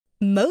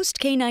Most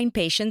canine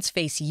patients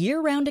face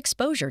year-round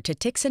exposure to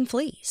ticks and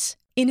fleas.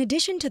 In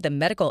addition to the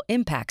medical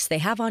impacts they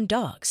have on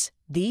dogs,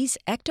 these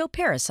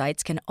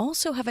ectoparasites can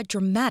also have a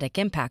dramatic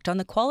impact on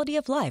the quality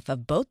of life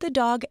of both the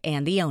dog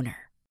and the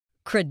owner.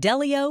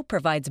 Credelio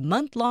provides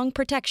month-long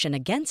protection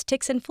against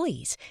ticks and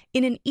fleas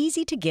in an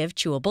easy-to-give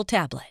chewable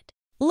tablet.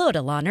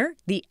 Lotilaner,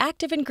 the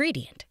active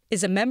ingredient,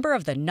 is a member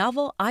of the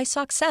novel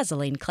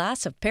isoxazoline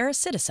class of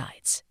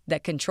parasiticides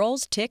that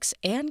controls ticks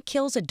and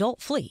kills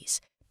adult fleas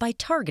by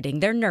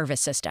targeting their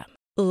nervous system.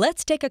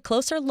 Let's take a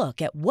closer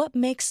look at what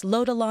makes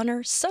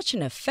Lotilaner such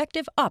an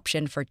effective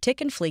option for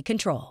tick and flea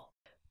control.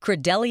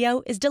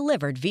 Credelio is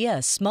delivered via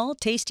a small,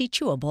 tasty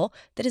chewable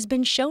that has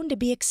been shown to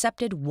be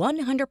accepted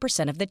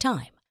 100% of the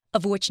time,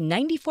 of which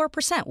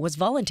 94% was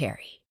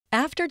voluntary.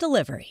 After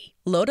delivery,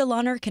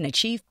 Lotilaner can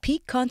achieve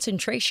peak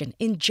concentration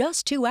in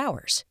just 2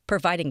 hours,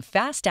 providing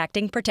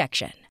fast-acting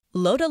protection.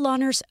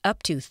 Lotilaner's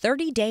up to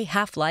 30-day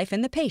half-life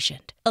in the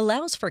patient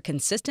allows for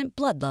consistent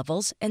blood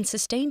levels and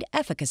sustained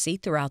efficacy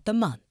throughout the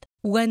month.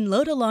 When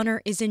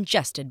Lotilaner is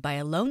ingested by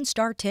a Lone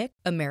Star tick,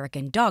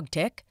 American dog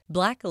tick,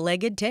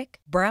 black-legged tick,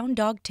 brown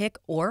dog tick,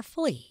 or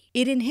flea,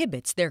 it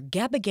inhibits their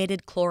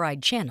GABA-gated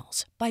chloride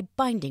channels by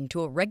binding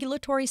to a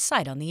regulatory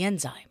site on the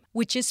enzyme,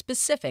 which is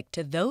specific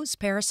to those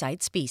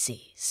parasite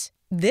species.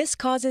 This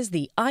causes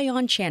the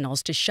ion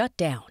channels to shut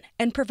down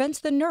and prevents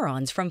the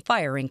neurons from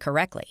firing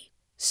correctly,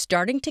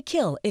 starting to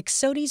kill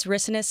Ixodes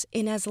ricinus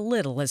in as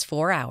little as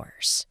 4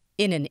 hours.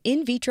 In an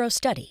in vitro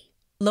study,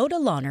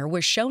 Lotilaner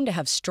was shown to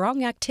have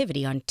strong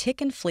activity on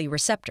tick and flea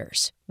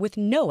receptors, with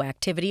no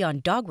activity on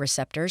dog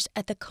receptors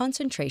at the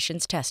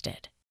concentrations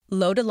tested.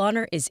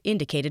 Lotilaner is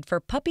indicated for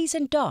puppies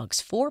and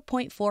dogs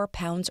 4.4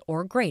 pounds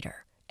or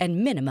greater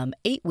and minimum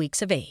 8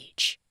 weeks of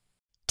age.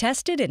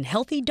 Tested in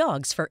healthy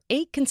dogs for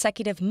 8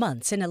 consecutive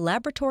months in a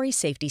laboratory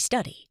safety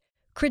study,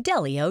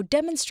 Credelio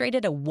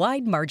demonstrated a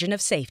wide margin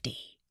of safety.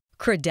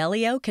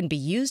 Credelio can be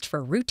used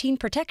for routine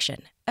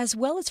protection as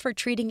well as for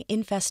treating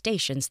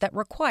infestations that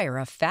require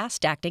a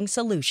fast-acting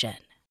solution.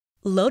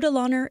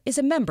 Lotilaner is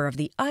a member of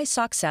the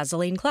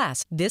isoxazoline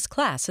class. This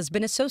class has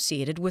been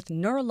associated with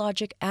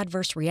neurologic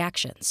adverse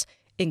reactions,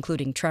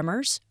 including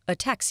tremors,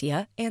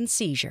 ataxia, and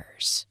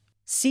seizures.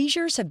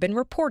 Seizures have been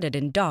reported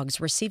in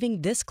dogs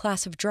receiving this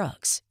class of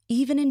drugs,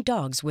 even in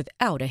dogs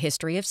without a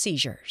history of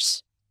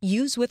seizures.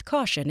 Use with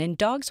caution in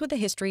dogs with a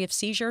history of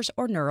seizures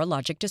or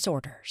neurologic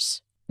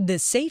disorders. The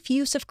safe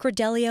use of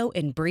Credelio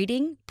in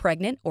breeding,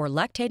 pregnant, or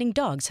lactating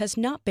dogs has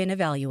not been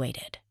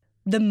evaluated.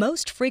 The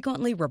most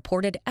frequently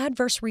reported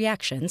adverse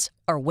reactions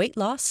are weight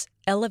loss,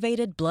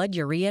 elevated blood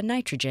urea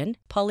nitrogen,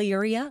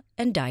 polyuria,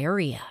 and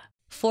diarrhea.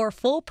 For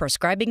full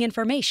prescribing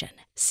information,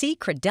 see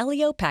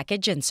Credelio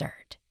package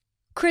insert.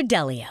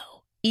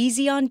 Credelio,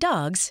 easy on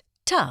dogs,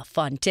 tough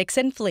on ticks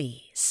and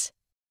fleas.